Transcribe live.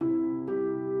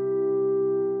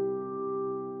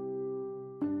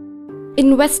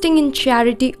Investing in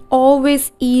charity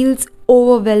always yields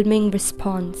overwhelming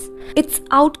response. Its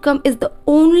outcome is the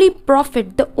only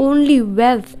profit, the only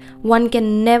wealth. One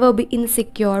can never be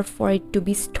insecure for it to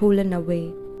be stolen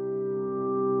away.